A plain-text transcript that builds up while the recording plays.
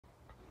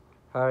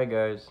Hi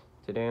guys,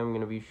 today I'm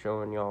going to be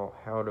showing y'all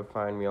how to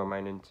find me on my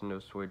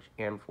Nintendo Switch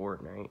and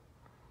Fortnite.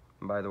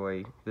 And by the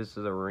way, this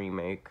is a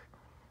remake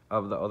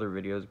of the other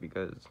videos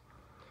because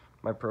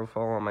my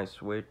profile on my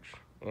Switch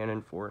and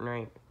in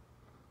Fortnite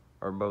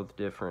are both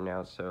different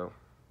now, so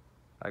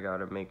I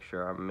gotta make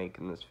sure I'm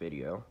making this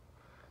video.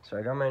 So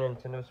I got my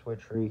Nintendo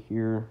Switch right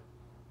here.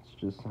 Let's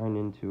just sign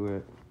into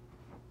it.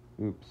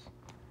 Oops.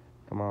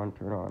 Come on,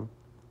 turn on.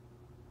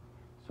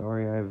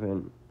 Sorry I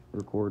haven't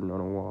recorded in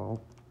a while.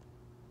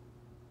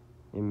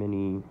 In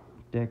many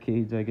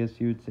decades, I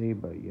guess you would say,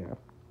 but yeah.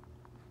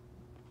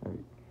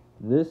 Alright.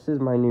 This is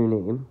my new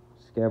name,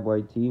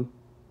 ScabYT.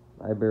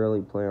 I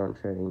barely play on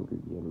Chat Angry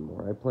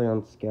anymore. I play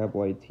on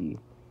ScabYT.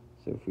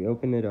 So if we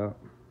open it up,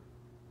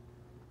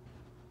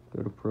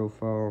 go to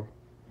profile.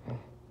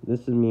 This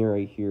is me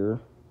right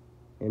here.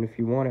 And if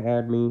you want to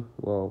add me,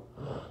 well,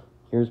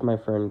 here's my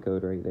friend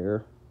code right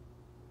there.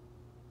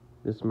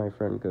 This is my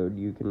friend code.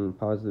 You can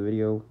pause the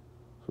video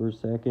for a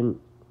second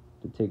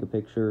to take a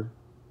picture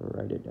or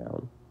write it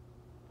down.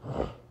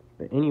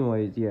 But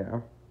anyways, yeah.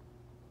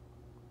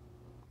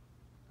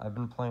 I've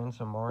been playing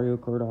some Mario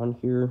Kart on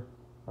here,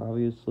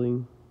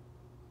 obviously.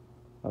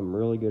 I'm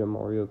really good at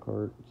Mario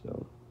Kart,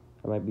 so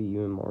I might be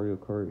you in Mario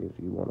Kart if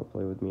you want to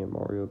play with me in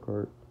Mario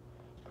Kart.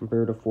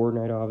 Compared to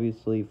Fortnite,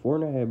 obviously.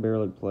 Fortnite I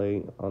barely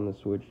play on the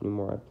Switch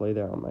anymore. I play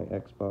that on my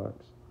Xbox.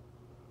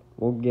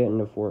 We'll get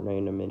into Fortnite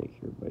in a minute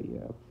here, but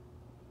yeah.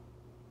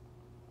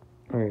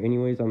 Alright,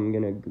 anyways, I'm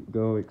gonna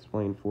go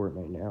explain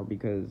Fortnite now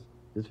because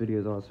this video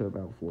is also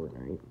about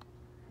Fortnite.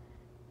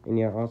 And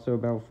yeah, also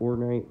about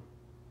Fortnite,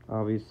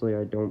 obviously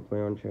I don't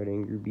play on Chat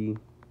Angry Bee.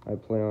 I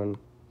play on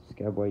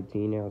ScabYT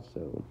now,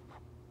 so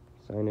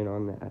sign in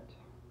on that.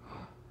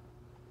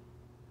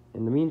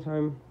 In the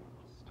meantime,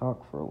 let's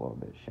talk for a little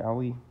bit, shall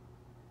we?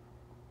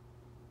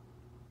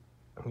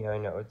 Yeah, I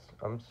know,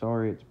 I'm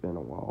sorry it's been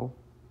a while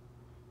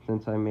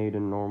since I made a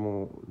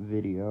normal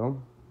video,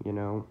 you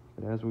know,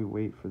 but as we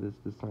wait for this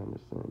to sign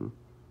us in,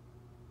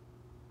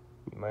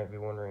 you might be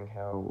wondering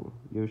how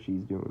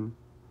Yoshi's doing.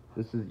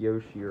 This is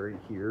Yoshi right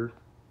here.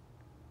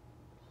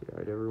 Say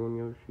hi to everyone,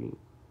 Yoshi.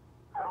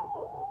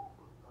 Hello,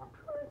 I'm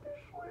trying to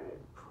sleep.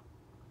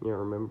 Yeah,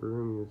 remember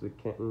him? He was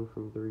a kitten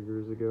from 3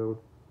 years ago.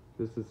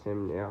 This is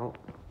him now.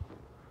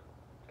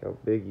 Look how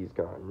big he's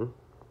gotten.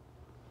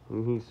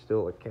 And he's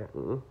still a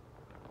kitten.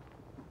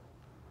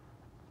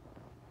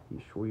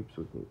 He sweeps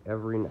with me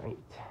every night.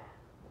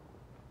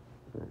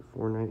 Alright,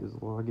 Fortnite is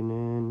logging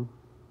in.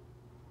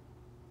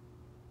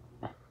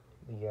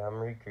 Yeah, I'm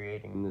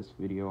recreating this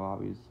video,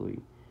 obviously,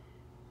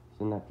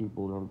 so that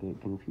people don't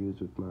get confused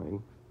with my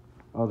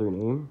other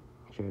name,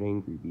 Chat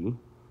Angry Bee.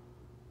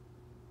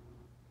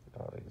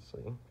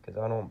 Obviously,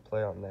 because I don't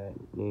play on that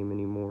name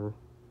anymore.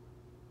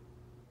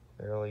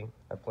 Barely.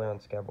 I play on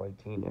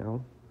ScabYT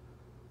now.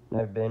 And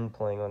I've been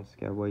playing on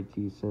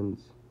ScabYT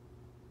since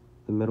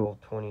the middle of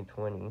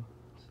 2020.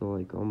 So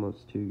like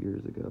almost 2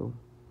 years ago.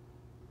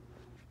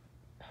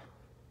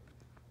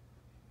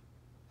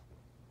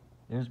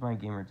 There's my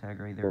gamer tag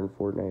right there in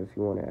Fortnite if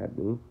you want to add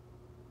me.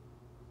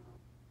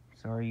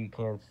 Sorry you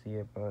can't see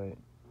it, but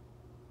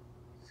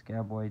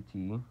ScabYT.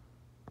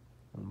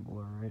 And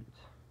blur it.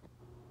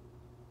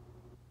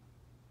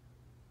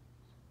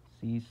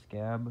 C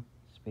Scab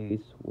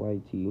space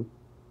YT.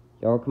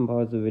 Y'all can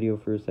pause the video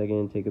for a second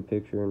and take a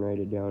picture and write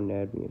it down and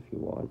add me if you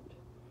want.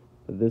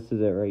 But this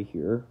is it right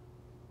here.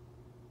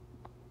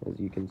 As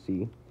you can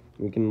see.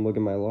 You can look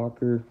at my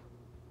locker.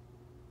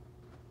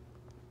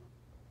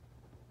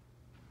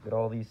 Look at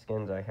all these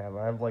skins I have.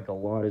 I have like a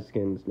lot of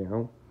skins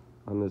now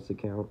on this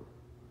account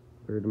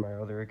compared to my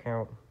other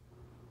account.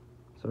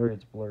 Sorry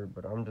it's blurred,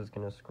 but I'm just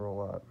gonna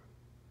scroll up.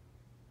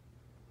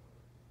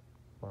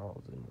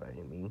 Miles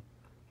invited me.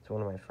 It's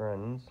one of my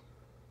friends.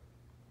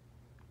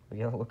 But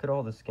yeah, look at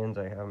all the skins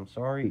I have. I'm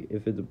sorry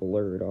if it's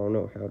blurred. I don't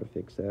know how to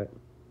fix that.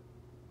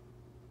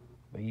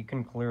 But you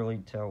can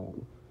clearly tell,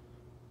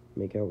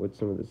 make out what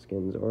some of the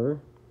skins are.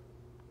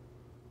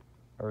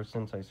 Ever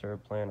since I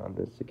started playing on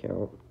this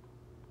account.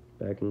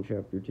 Back in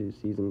Chapter 2,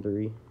 Season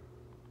 3.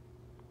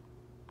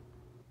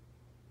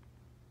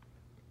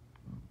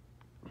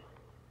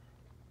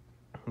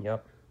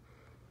 Yep.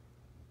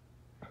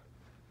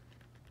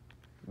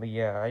 But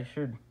yeah, I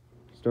should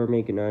start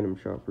making item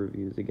shop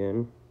reviews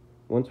again.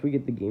 Once we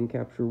get the game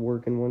capture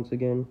working once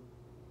again.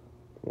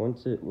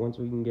 Once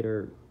we can get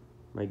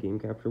my game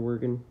capture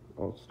working,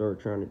 I'll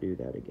start trying to do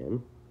that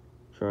again.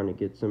 Trying to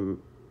get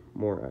some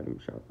more item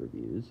shop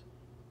reviews.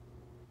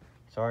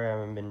 Sorry I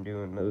haven't been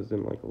doing those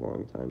in like a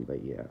long time,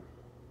 but yeah.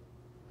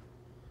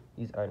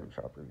 These item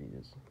shop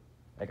reviews,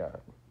 I gotta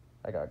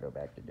go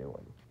back to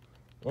doing.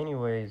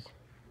 Anyways,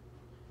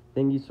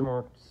 thank you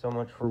so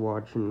much for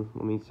watching.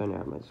 Let me sign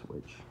out my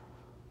Switch,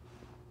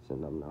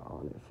 since I'm not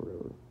on it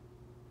forever.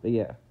 But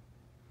yeah,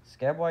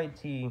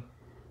 ScabYT,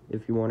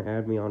 if you want to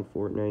add me on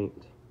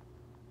Fortnite,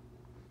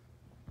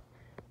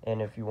 and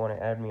if you want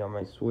to add me on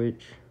my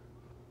Switch,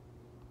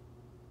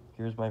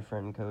 here's my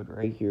friend code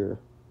right here.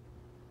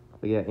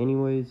 But yeah,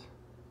 anyways,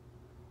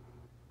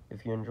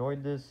 if you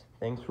enjoyed this,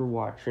 thanks for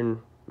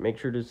watching. Make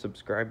sure to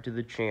subscribe to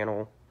the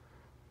channel.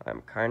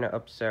 I'm kind of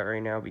upset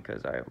right now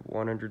because I have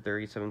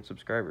 137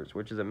 subscribers,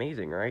 which is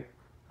amazing, right?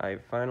 I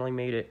finally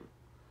made it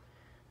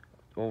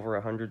over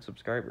 100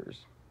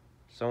 subscribers.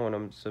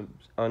 Someone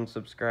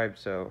unsubscribed,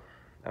 so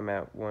I'm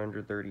at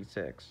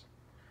 136.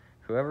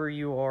 Whoever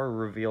you are,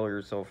 reveal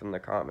yourself in the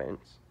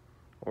comments.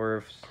 Or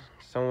if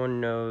someone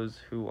knows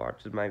who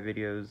watches my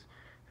videos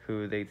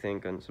who they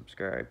think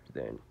unsubscribed,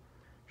 then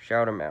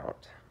shout them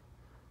out.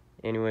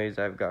 Anyways,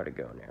 I've got to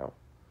go now.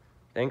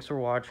 Thanks for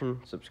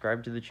watching.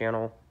 Subscribe to the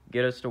channel.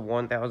 Get us to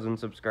 1,000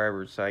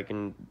 subscribers so I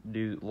can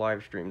do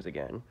live streams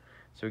again.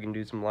 So we can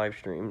do some live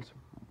streams.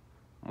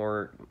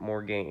 More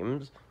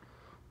games.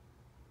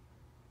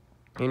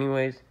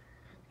 Anyways,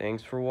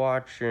 thanks for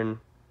watching.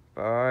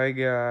 Bye,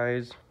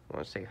 guys.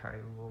 Want to say hi to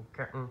little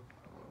kitten?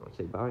 Want to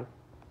say bye?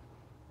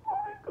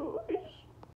 Bye, guys.